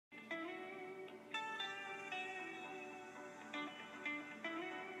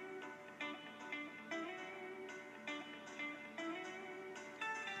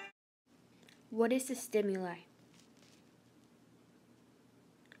What is a stimuli?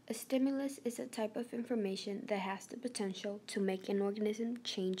 A stimulus is a type of information that has the potential to make an organism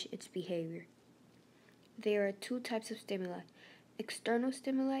change its behavior. There are two types of stimuli, external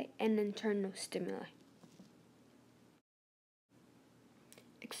stimuli and internal stimuli.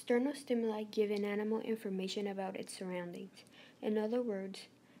 External stimuli give an animal information about its surroundings. In other words,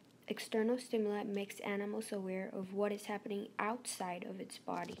 external stimuli makes animals aware of what is happening outside of its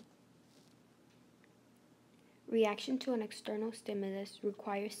body. Reaction to an external stimulus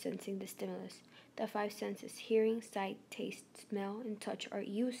requires sensing the stimulus. The five senses, hearing, sight, taste, smell, and touch, are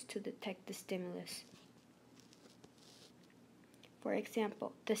used to detect the stimulus. For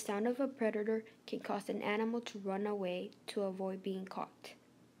example, the sound of a predator can cause an animal to run away to avoid being caught.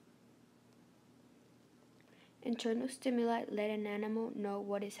 Internal stimuli let an animal know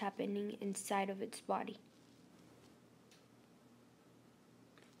what is happening inside of its body.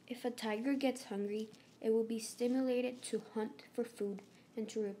 If a tiger gets hungry, it will be stimulated to hunt for food and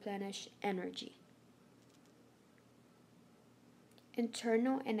to replenish energy.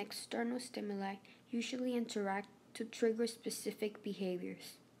 Internal and external stimuli usually interact to trigger specific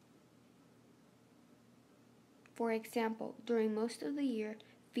behaviors. For example, during most of the year,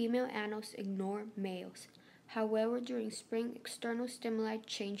 female animals ignore males. However, during spring, external stimuli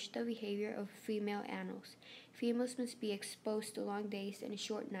change the behavior of female animals. Females must be exposed to long days and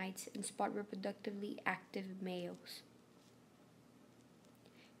short nights and spot reproductively active males.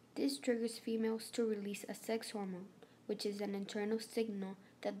 This triggers females to release a sex hormone, which is an internal signal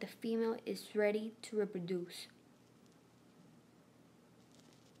that the female is ready to reproduce.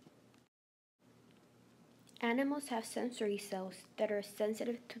 Animals have sensory cells that are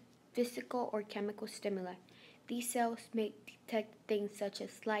sensitive to physical or chemical stimuli. These cells may detect things such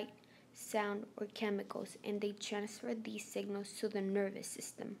as light, sound, or chemicals, and they transfer these signals to the nervous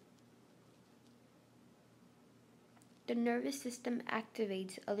system. The nervous system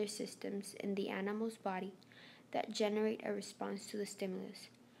activates other systems in the animal's body that generate a response to the stimulus.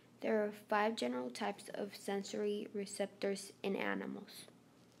 There are 5 general types of sensory receptors in animals.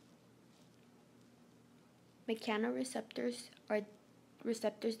 Mechanoreceptors are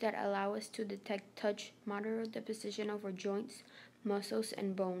receptors that allow us to detect touch, monitor the position of our joints, muscles,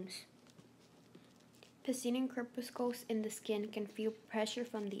 and bones. Pacinian corpuscles in the skin can feel pressure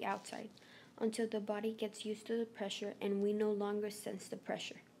from the outside until the body gets used to the pressure and we no longer sense the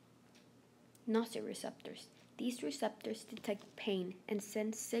pressure. Nociceptors. These receptors detect pain and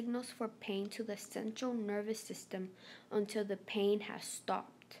send signals for pain to the central nervous system until the pain has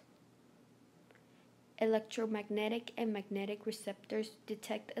stopped. Electromagnetic and magnetic receptors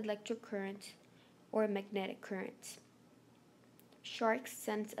detect electric currents or magnetic currents. Sharks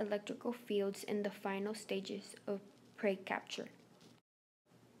sense electrical fields in the final stages of prey capture.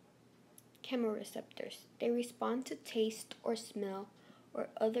 Chemoreceptors. They respond to taste or smell or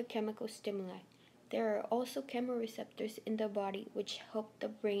other chemical stimuli. There are also chemoreceptors in the body which help the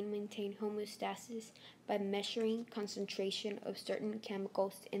brain maintain homeostasis by measuring concentration of certain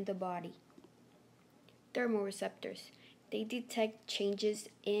chemicals in the body. Thermoreceptors. They detect changes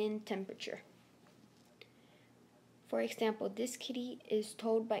in temperature. For example, this kitty is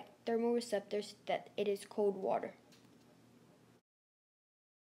told by thermoreceptors that it is cold water.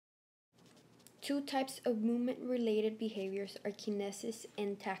 2 types of movement-related behaviors are kinesis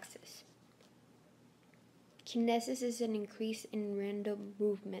and taxis. Kinesis is an increase in random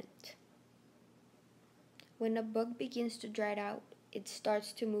movement. When a bug begins to dry out, it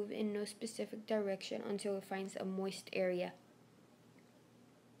starts to move in no specific direction until it finds a moist area.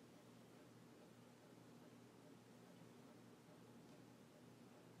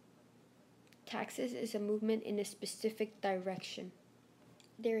 Taxis is a movement in a specific direction.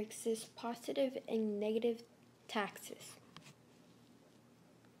 There exist positive and negative taxis.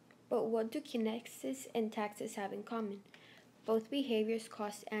 But what do kinesis and taxis have in common? Both behaviors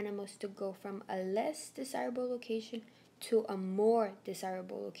cause animals to go from a less desirable location to a more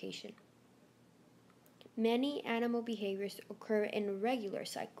desirable location. Many animal behaviors occur in a regular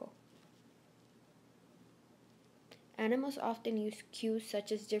cycle. Animals often use cues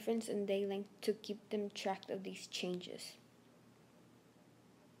such as difference in day length to keep them track of these changes.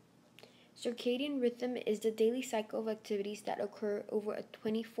 Circadian rhythm is the daily cycle of activities that occur over a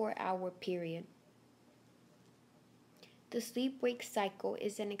 24-hour period. The sleep-wake cycle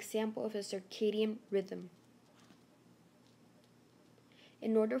is an example of a circadian rhythm.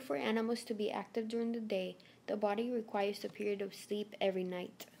 In order for animals to be active during the day, the body requires a period of sleep every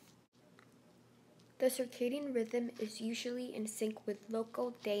night. The circadian rhythm is usually in sync with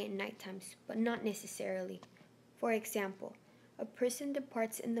local day and night times, but not necessarily. For example, A person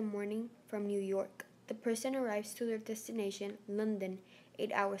departs in the morning from New York. The person arrives to their destination, London,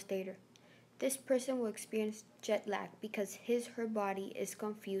 8 hours later. This person will experience jet lag because her body is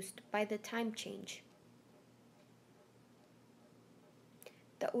confused by the time change.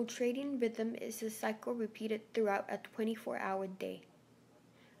 The ultradian rhythm is a cycle repeated throughout a 24-hour day.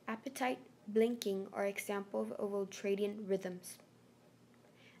 Appetite, blinking are examples of ultradian rhythms.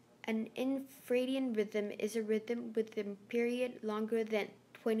 An infradian rhythm is a rhythm with a period longer than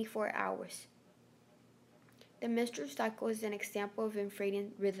 24 hours. The menstrual cycle is an example of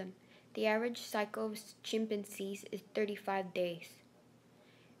infradian rhythm. The average cycle of chimpanzees is 35 days.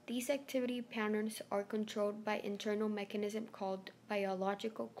 These activity patterns are controlled by internal mechanism called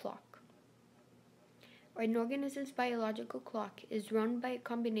biological clock. An organism's biological clock is run by a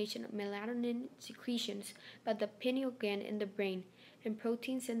combination of melatonin secretions by the pineal gland in the brain and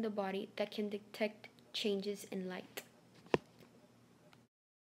proteins in the body that can detect changes in light.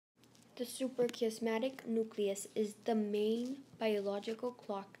 The suprachiasmatic nucleus is the main biological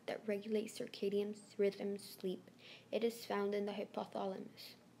clock that regulates circadian rhythm sleep. It is found in the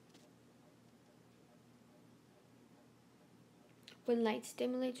hypothalamus. When light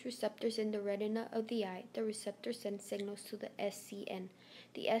stimulates receptors in the retina of the eye, the receptor sends signals to the SCN.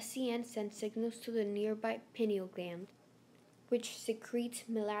 The SCN sends signals to the nearby pineal gland, which secretes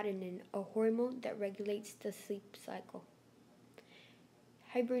melatonin, a hormone that regulates the sleep cycle.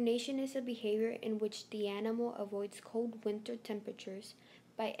 Hibernation is a behavior in which the animal avoids cold winter temperatures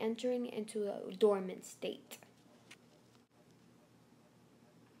by entering into a dormant state.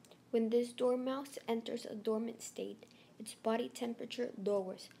 When this dormouse enters a dormant state, its body temperature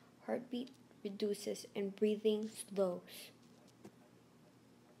lowers, heartbeat reduces, and breathing slows.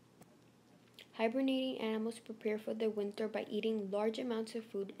 Hibernating animals prepare for the winter by eating large amounts of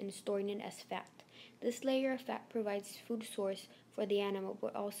food and storing it as fat. This layer of fat provides food source for the animal,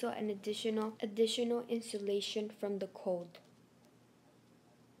 but also an additional insulation from the cold.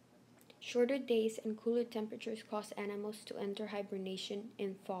 Shorter days and cooler temperatures cause animals to enter hibernation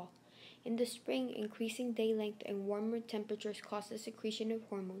in fall. In the spring, increasing day length and warmer temperatures cause the secretion of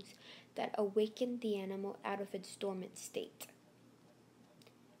hormones that awaken the animal out of its dormant state.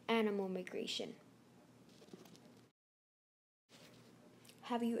 Animal migration.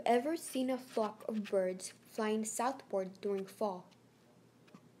 Have you ever seen a flock of birds flying southward during fall?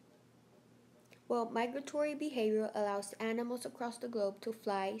 Well, migratory behavior allows animals across the globe to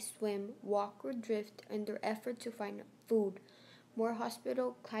fly, swim, walk, or drift in their effort to find food, more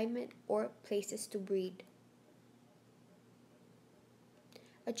hospitable climate, or places to breed.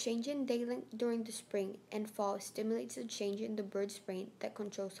 A change in day length during the spring and fall stimulates a change in the bird's brain that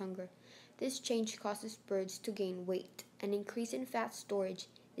controls hunger. This change causes birds to gain weight. An increase in fat storage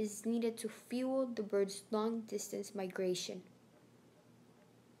is needed to fuel the bird's long-distance migration.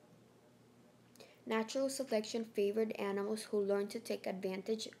 Natural selection favored animals who learn to take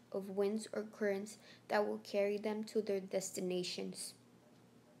advantage of winds or currents that will carry them to their destinations.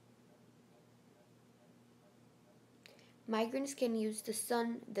 Migrants can use the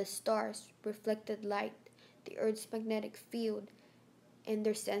sun, the stars, reflected light, the Earth's magnetic field, and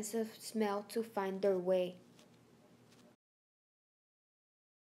their sense of smell to find their way.